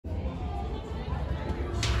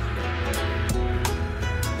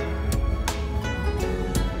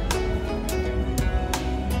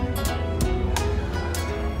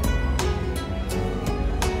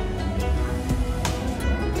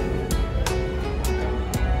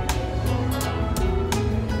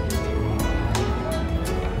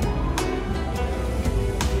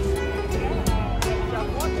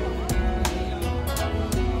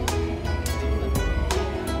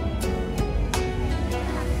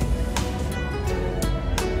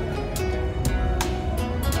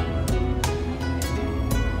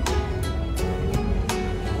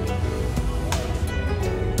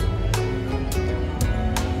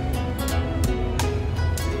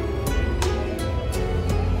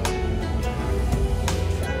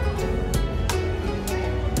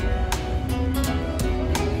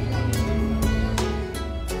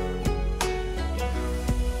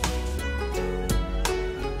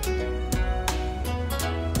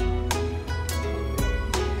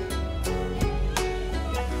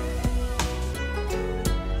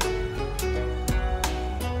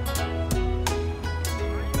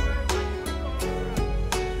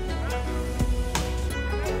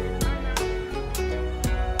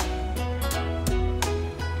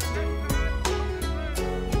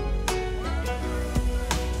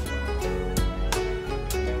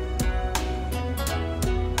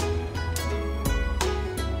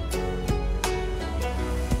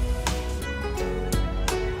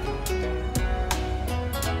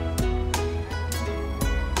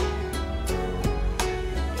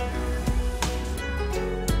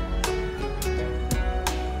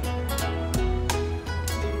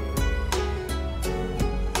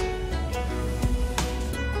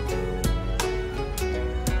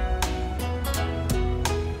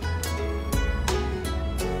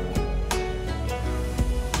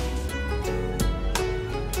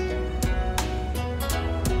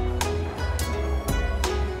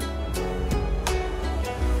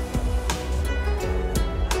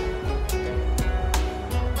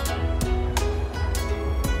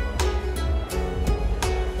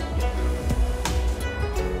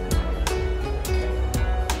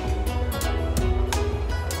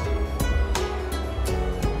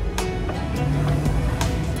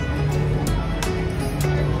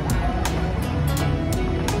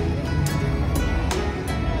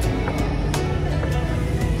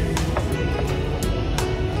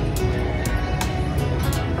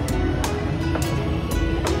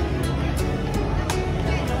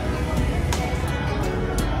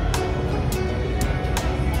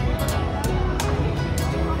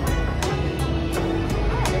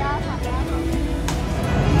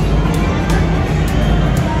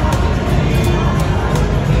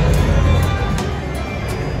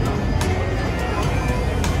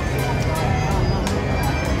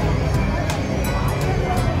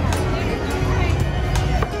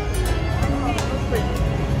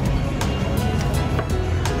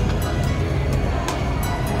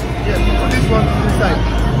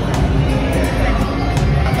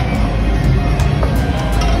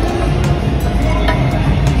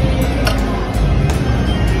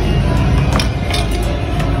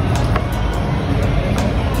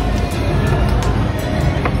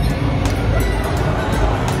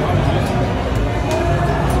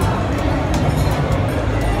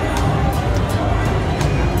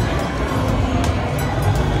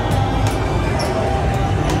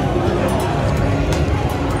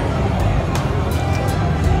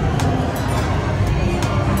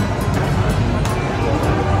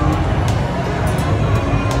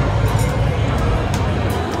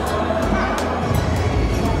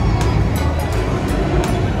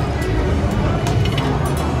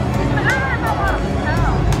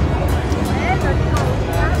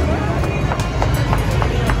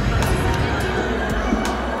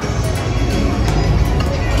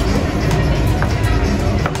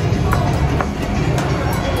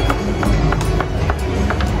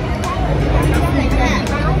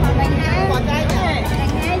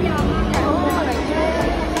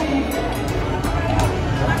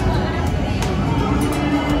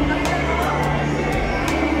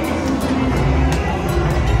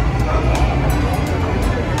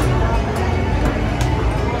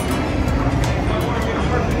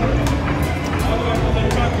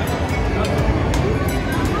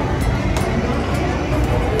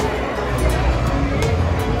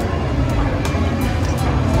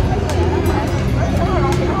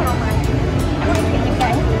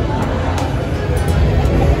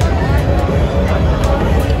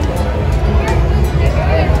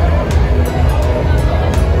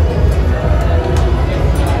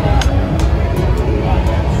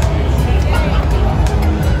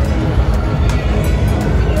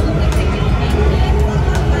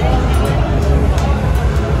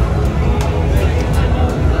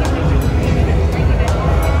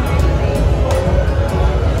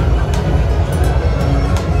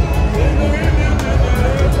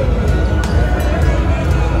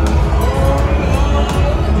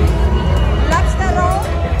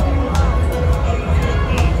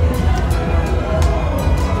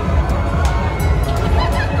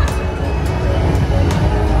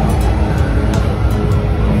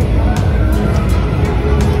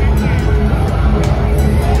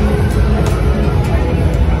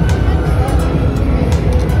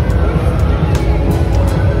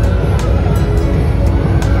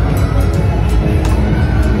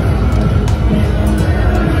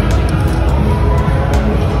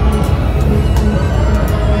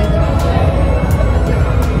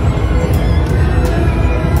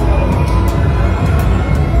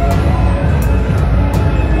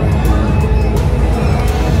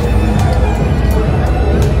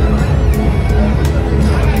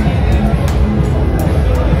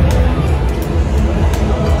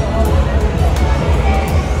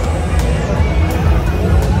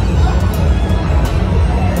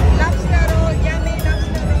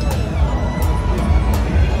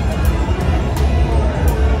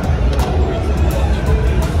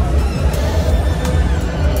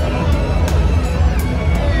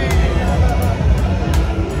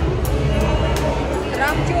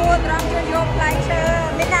ตรองโยกไลเชอร์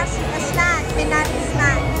ไม่น่าสิสนาไม่น่าสิสน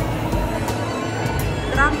า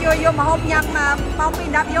ตรองโยมาหอบยำมาเมาปี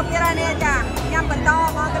นับยกยังไงเนี่ยจ้ะยำบะตอ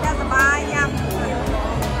มาก็ได้สบายยำ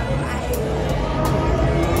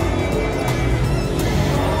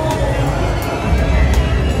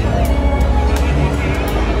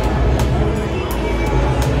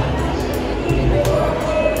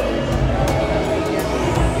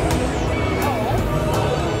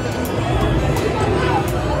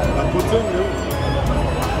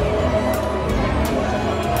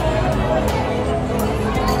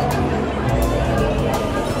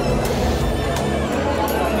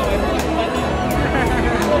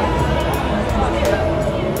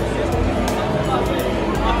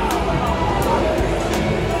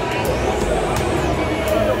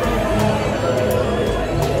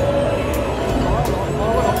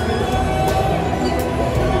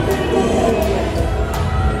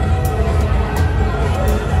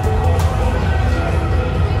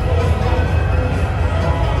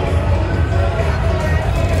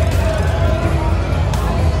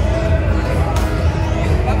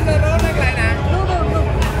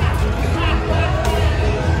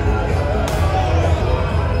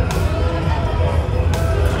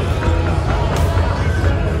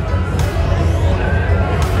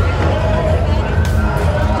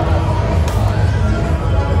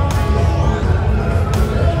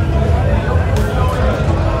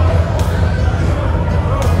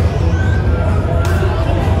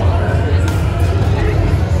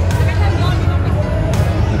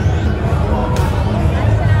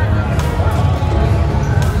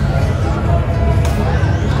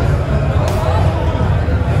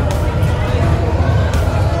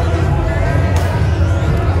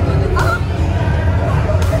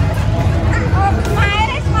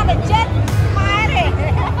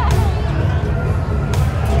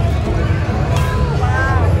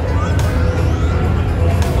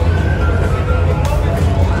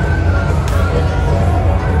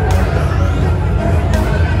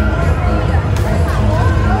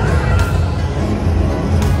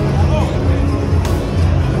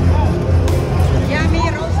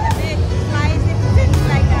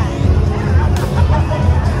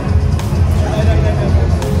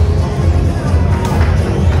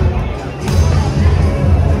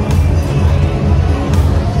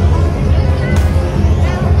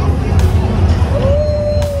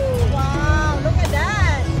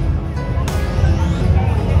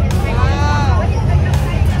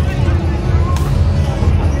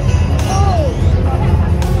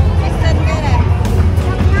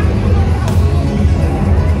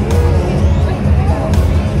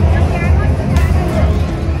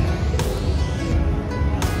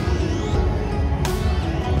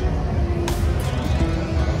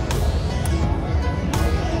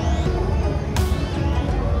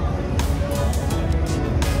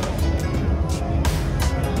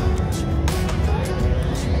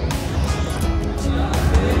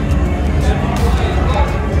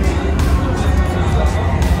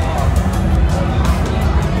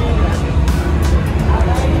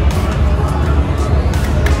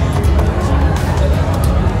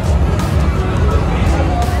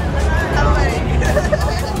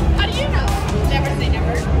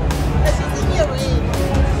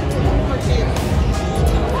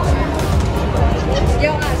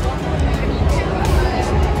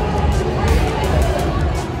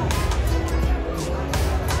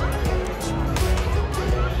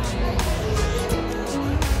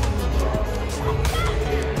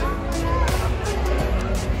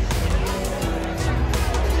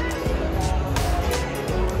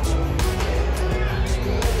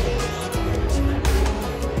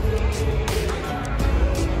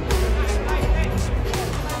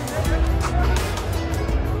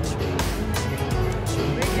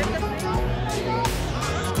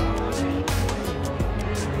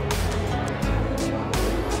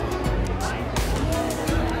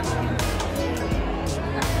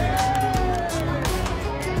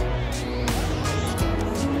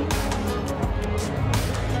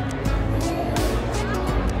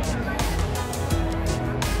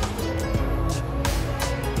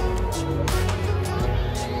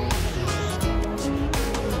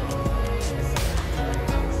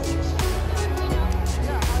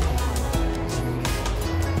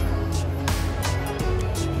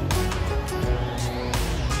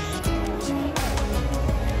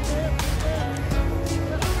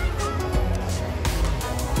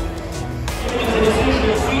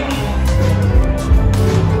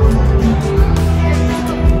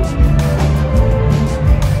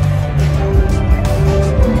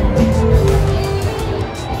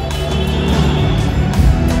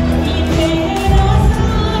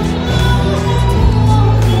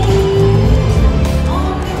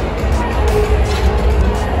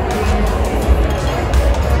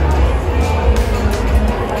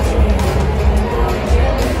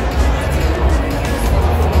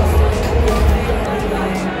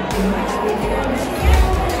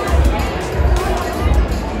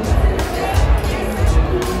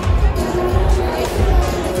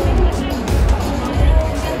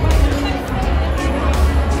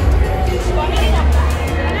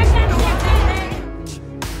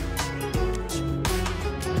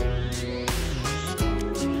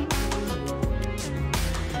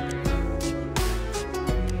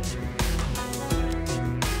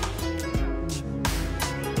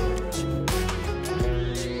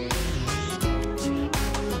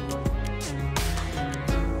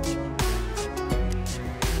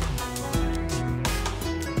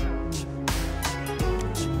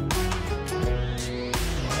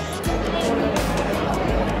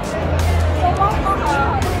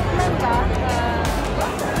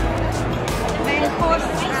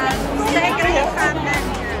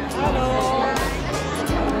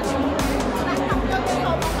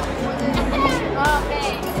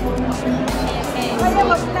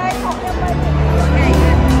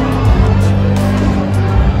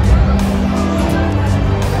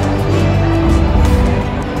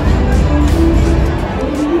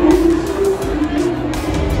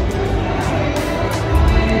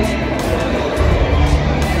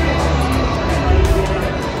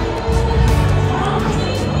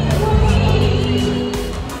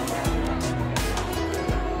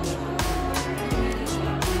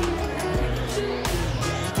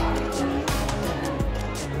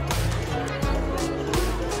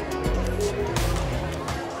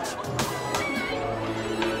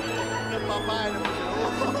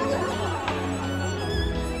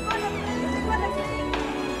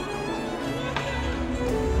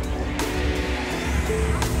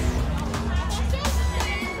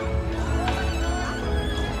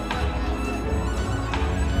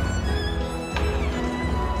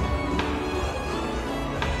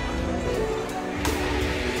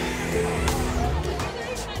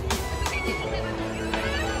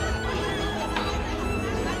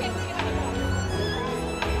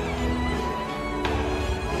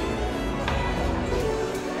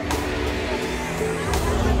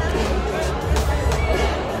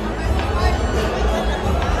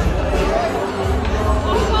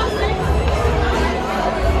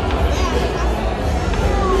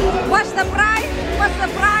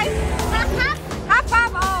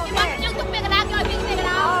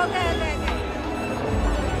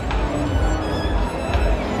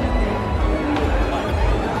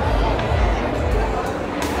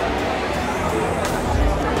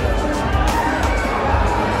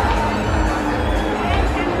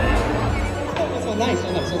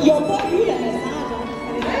Ils n'ont pas eu le message,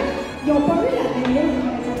 ils n'ont pas eu la télé, ils ont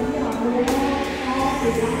mis en gros,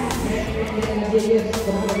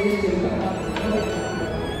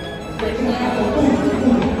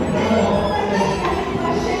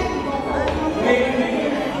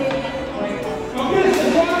 en plus, ce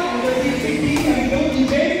soir, on a des DJ avec d'autres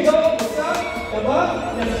DJ, donc pour ça, d'abord,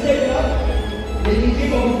 merci d'être là. Les DJ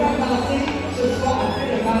vont vous faire danser ce soir après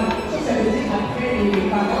le bal. Ça veut dire après les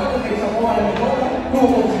parents, quand ils seront à la maison, nous on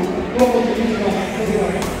continue. Nous on continue, c'est vrai.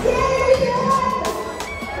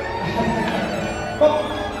 Bon,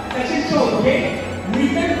 sachez une chose, ok?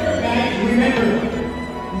 Remember, guys, remember.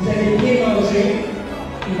 Vous allez bien manger.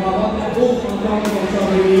 Il va y avoir de la bouffe encore qui va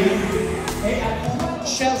survenir. Et à toi,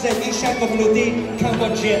 chers amis, chère communauté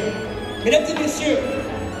cambodgienne, mesdames et messieurs,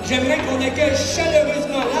 j'aimerais qu'on accueille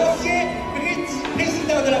chaleureusement l'ancien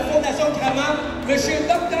président de la Fondation Krama, M.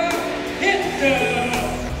 Dr. Hitt.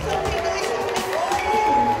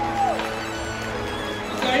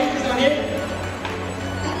 Vous en êtes?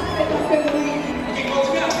 Ok,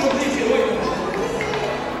 continuez à applaudir, c'est loin.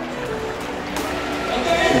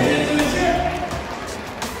 Dr. Hitt, mesdames et messieurs.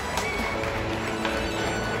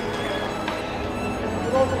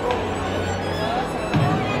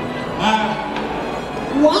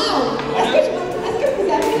 Wow! Est-ce que vous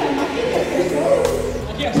avez remarqué quelque chose?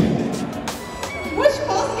 Ok, moi, je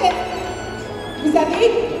pense que vous avez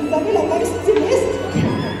le même styliste.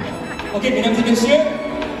 ok, mesdames et messieurs,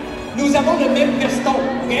 nous avons le même veston,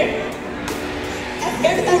 ok?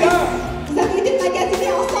 Même couleur. Vous avez été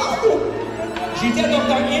magasinés ensemble? J'ai été à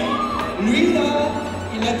Dr. Hitt. Lui, là,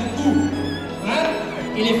 il a du goût. Hein?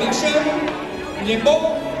 Il est fashion, il est beau,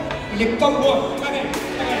 il est comme moi. Pareil,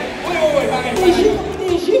 pareil. Oui, pareil.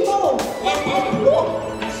 Des jumeaux. La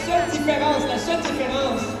seule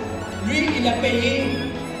différence, lui, il a payé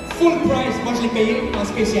full price. Moi, je l'ai payé en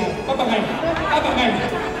spécial. Pas pareil. Pas pareil.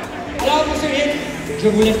 Alors, monsieur Hitt, je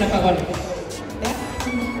vous laisse la parole.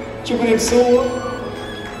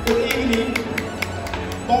 Good evening.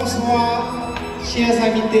 Bonsoir, chers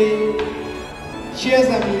invités, chers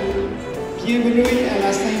amis. Bienvenue à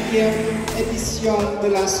la 5e édition de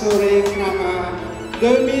la Soirée Krama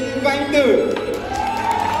 2022.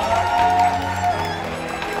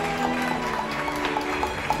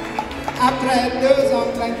 Après 2 ans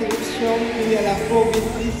d'interruption liée à la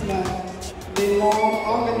COVID-19, les membres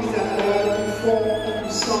organisateurs du Fonds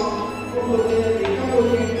du Centre communautaire des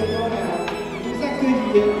Cambodgiens de Montréal nous accueillent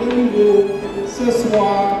de nouveau ce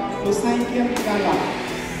soir au 5e gala.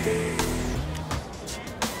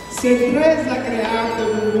 C'est très agréable de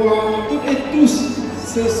vous voir toutes et tous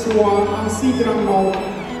ce soir en si grand nombre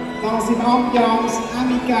dans une ambiance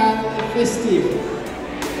amicale et festive.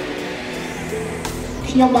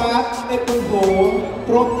 Khmer et Khmer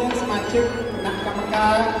Krama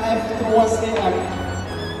F3CM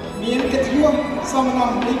មានកិត្តិយសសំណ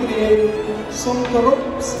ងរីករាយសូមគោរព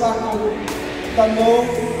ស្វាគមន៍ដល់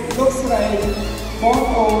លោកស្រីបង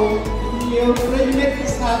ប្អូនភ្ញៀវប្រិយមិត្ត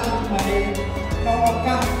សាជាថ្មីក្នុងឱ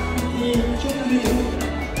កាសពិធីជប់លៀង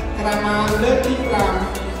ខ Krama លើកទី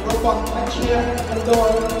5របស់មជ្ឈមណ្ឌ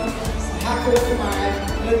លសហគមន៍ខ្មែរ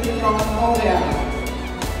លើទីក្រុង Montréal.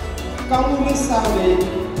 Comme vous le savez,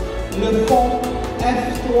 le fonds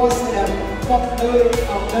F3CM fondé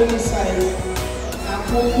en 2016 a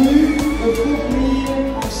pour but de fournir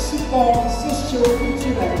un support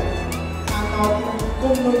socio-culturel à notre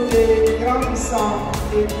communauté grandissante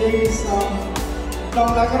et vieillissante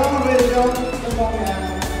dans la grande région de Montréal,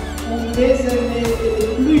 où les aînés et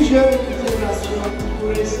les plus jeunes générations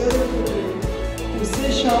pourraient se retrouver pour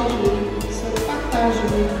s'échanger, se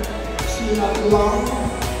partager sur notre langue,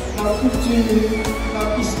 notre culture,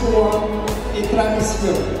 notre histoire et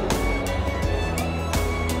tradition.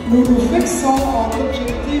 Nous nous fixons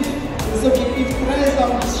des objectifs très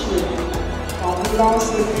ambitieux en voulant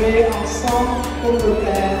se créer ensemble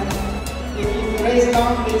communautaire et qui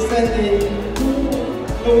présentent les aînés pour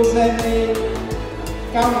nos aînés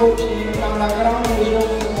cambodgiens dans la grande région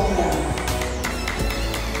de Montréal.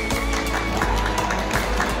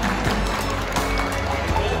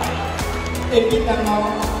 Évidemment,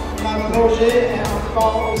 notre projet est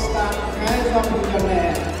encore au stade très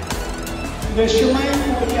embryonnaire. Le chemin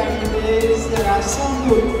pour y arriver sera sans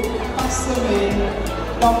doute parsemé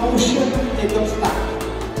d'embûches et d'obstacles.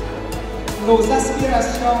 Nos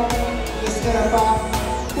aspirations ne seraient pas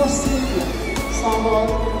possibles sans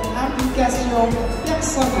votre implication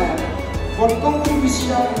personnelle, votre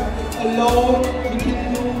contribution. Alone we can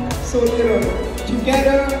do so little.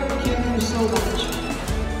 Together we can do so much.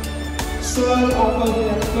 Seul on peut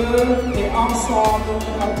faire peu et ensemble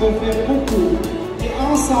on peut faire beaucoup. Et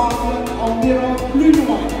ensemble on ira plus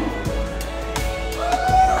loin.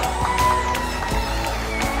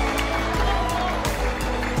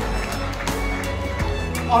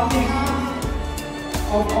 On behalf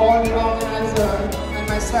of all the organizers and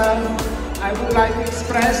myself, I would like to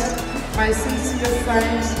express my sincere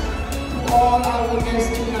thanks to all our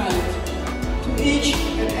guests tonight, to each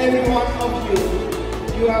and every one of you.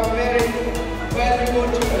 You are very, very good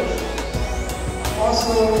to us.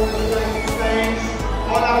 Also, I would like to thank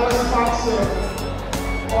all our sponsors,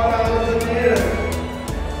 all our donors.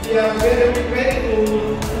 We are very grateful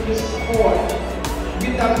for the support.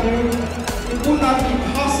 Without you, it would not be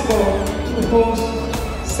possible to host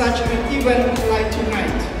such an event like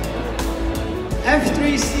tonight.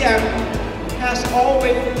 F3CM has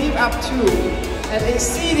always lived up to and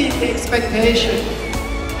exceeded the expectation.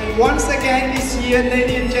 And once again this year,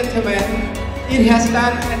 ladies and gentlemen, it has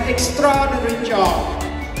done an extraordinary job.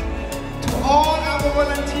 To all our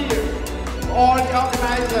volunteers, to all the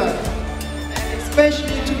organizers, and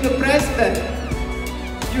especially to the president,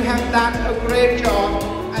 you have done a great job.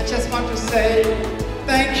 I just want to say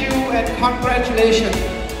thank you and congratulations.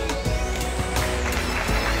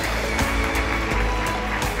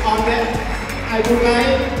 On that, I would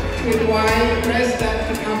like to invite the president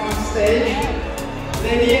to come on stage.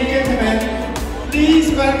 Ladies and gentlemen, please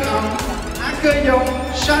welcome accueillons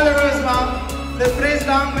chaleureusement le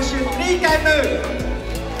président M. Khmer.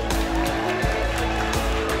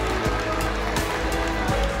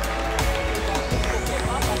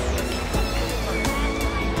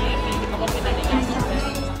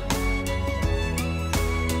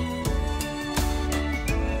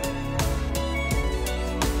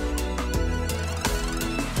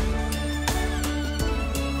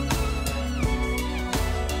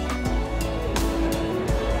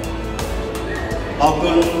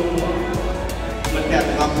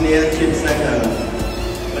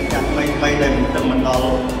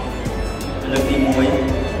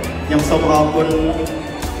 Hãy subscribe cho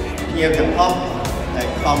kênh Ghiền Mì Gõ để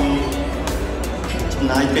không bỏ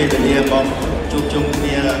lỡ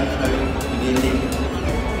những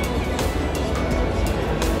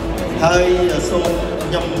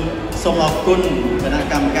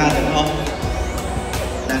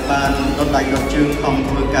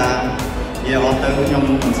Giờ họ tới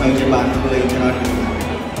trong sân chơi bàn cười cho nó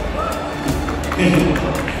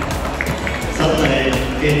sắp tới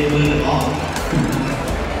kênh mưa họ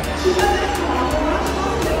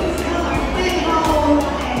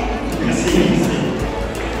merci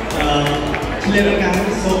chỉ là cái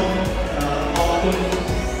số họ cũng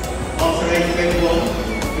họ sẽ cái vốn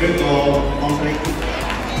rồi họ sẽ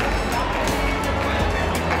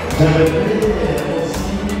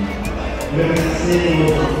remercier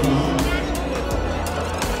nos enfants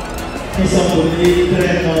qui sont venus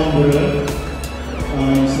très nombreux,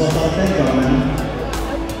 une soixantaine quand même,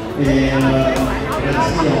 et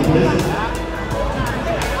merci en plus.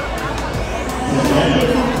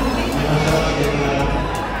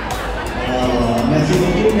 Merci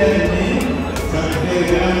beaucoup d'être venus, ça me fait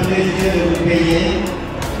grand plaisir de vous payer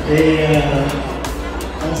et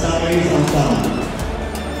on s'attend Sama.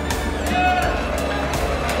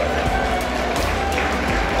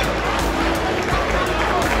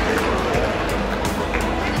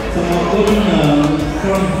 Sama pun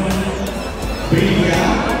from Bria,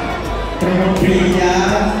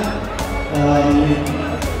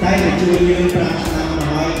 tay để chui như trong năm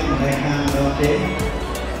nói ngày hàng đó thế,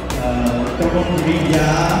 trong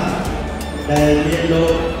Bria để liên lộ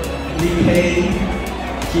liên hệ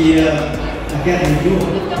chia cái hình dung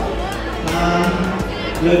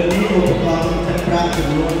lầnนี้อุปกรณ์จะปรับจ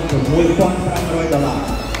ำนวนถึง$1,500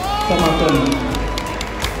 สมาคม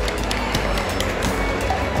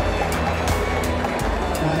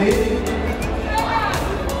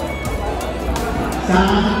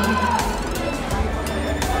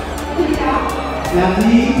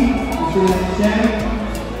Lati, Monsieur le chef,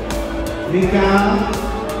 Rika,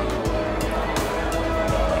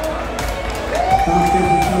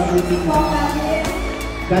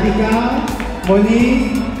 Dalika, Moni,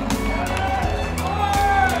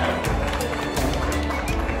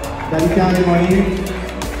 Dalika et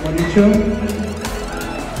Moni Chum.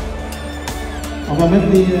 On va mettre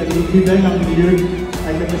les plus belles dans le milieu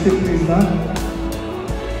avec le monsieur le président.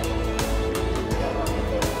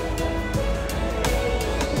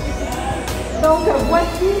 Donc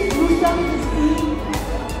voici, nous sommes ici.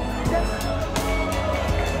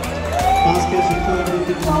 Je pense que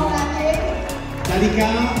c'est tout. Dalika,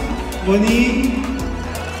 Moni.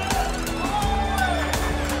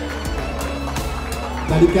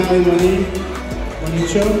 Dalika et Moni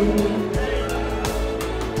Chum.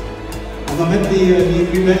 On va mettre les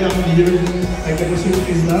plus belles dans le milieu avec le monsieur le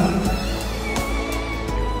président.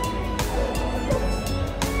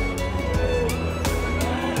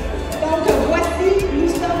 Donc voici, nous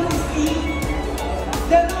sommes ici.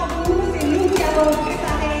 Devant vous, c'est nous qui avons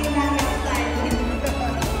préparé l'anniversaire.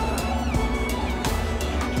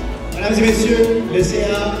 Mesdames et messieurs, le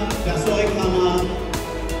CA, la Soirée Krama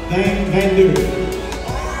 2022.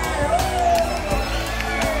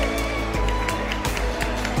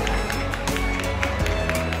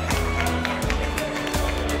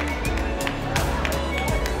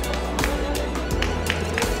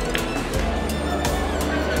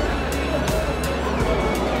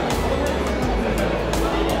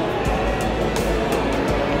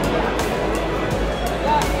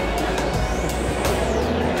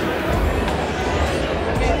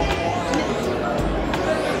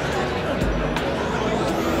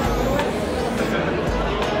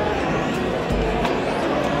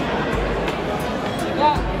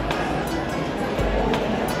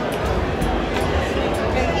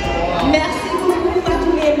 Merci beaucoup à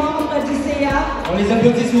tous les membres du CA. On les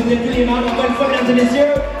applaudit s'il vous plaît, tous les membres, encore une fois, mesdames et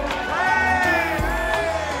messieurs.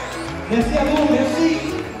 Merci à vous, merci.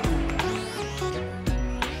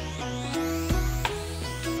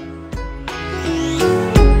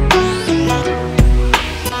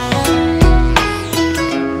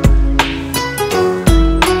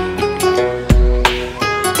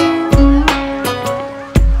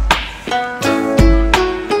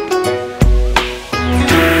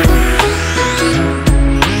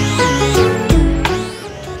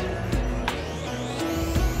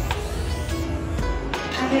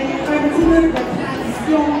 Avec un petit peu de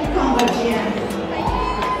tradition cambodgienne.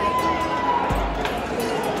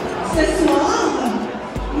 Ce soir,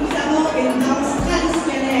 nous avons une danse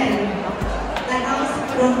traditionnelle, la danse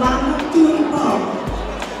Rombang Tunpo.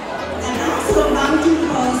 La danse Rombang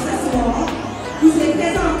Tunpo ce soir vous est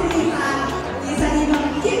présentée par les aliments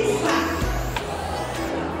Kitsa.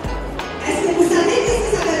 Est-ce que vous savez ce que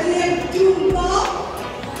ça veut dire Tunpo?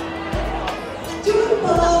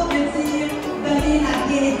 Tunpo veut dire donner la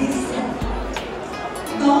bénédiction.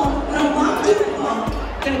 Donc, Rombang Tunpo,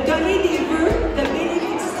 de donner des vœux de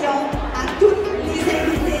bénédiction à tous les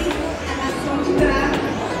invités à la Soirée.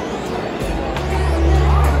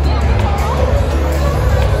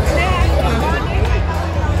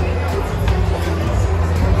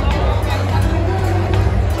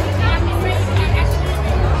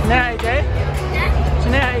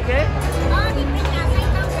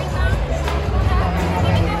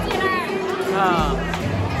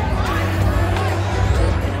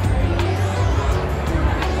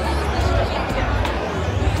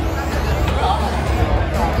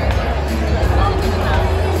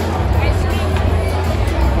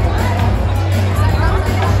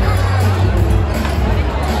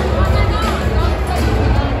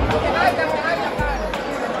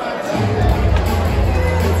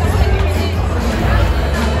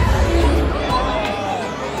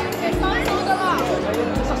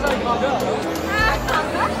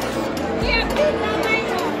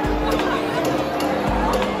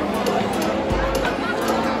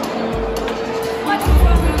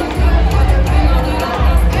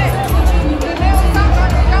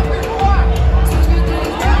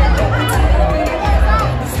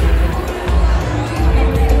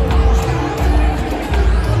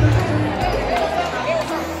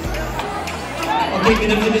 Ok,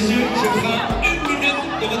 mesdames et messieurs, je prends 1 minute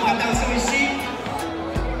de votre attention ici.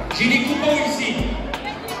 J'ai les coupons ici.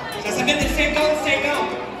 Ça s'appelle des 50-50.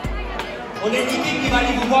 On a une équipe qui va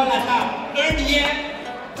aller vous voir la table. 1 billet,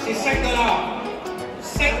 c'est 5 $.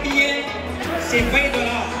 5 billets, c'est 20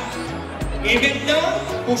 $. Et maintenant,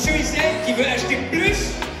 pour ceux et celles qui veulent acheter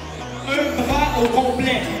plus, un bras au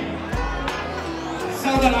complet, 100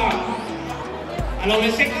 $. Alors le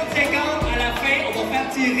 50-50, à la fin, on va faire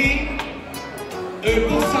tirer un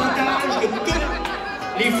pourcentage de tous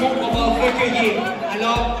les fonds qu'on va recueillir.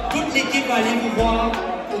 Alors, toute l'équipe va aller vous voir.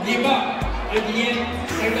 N'oubliez pas, un billet,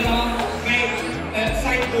 5 $,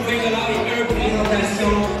 5 pour 20 $ et un pour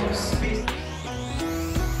présentation spéciale.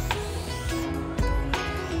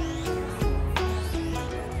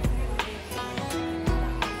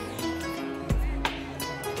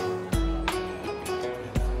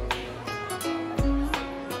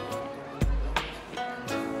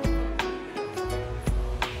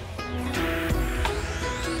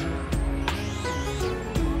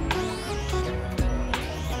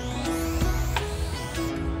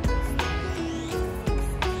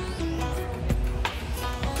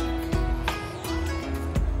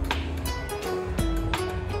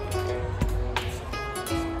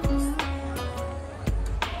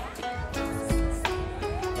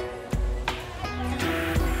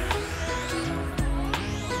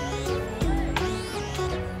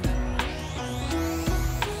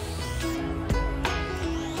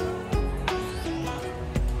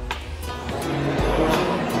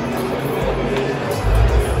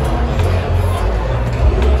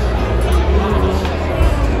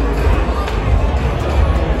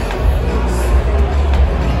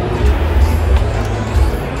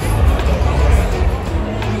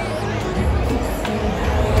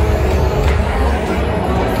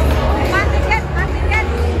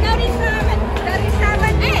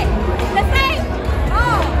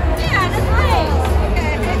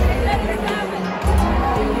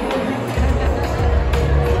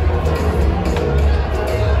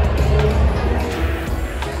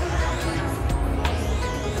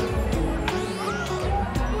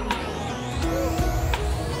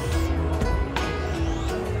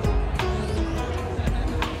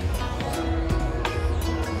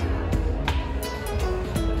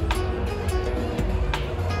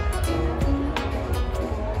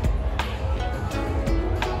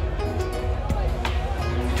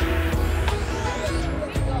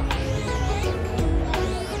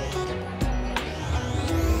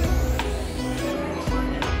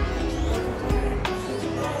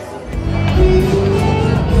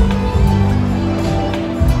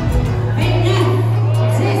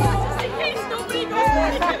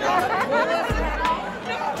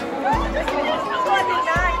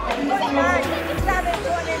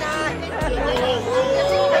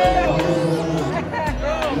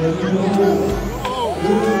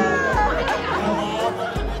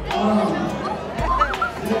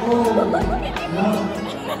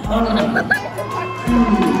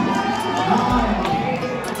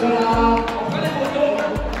 Good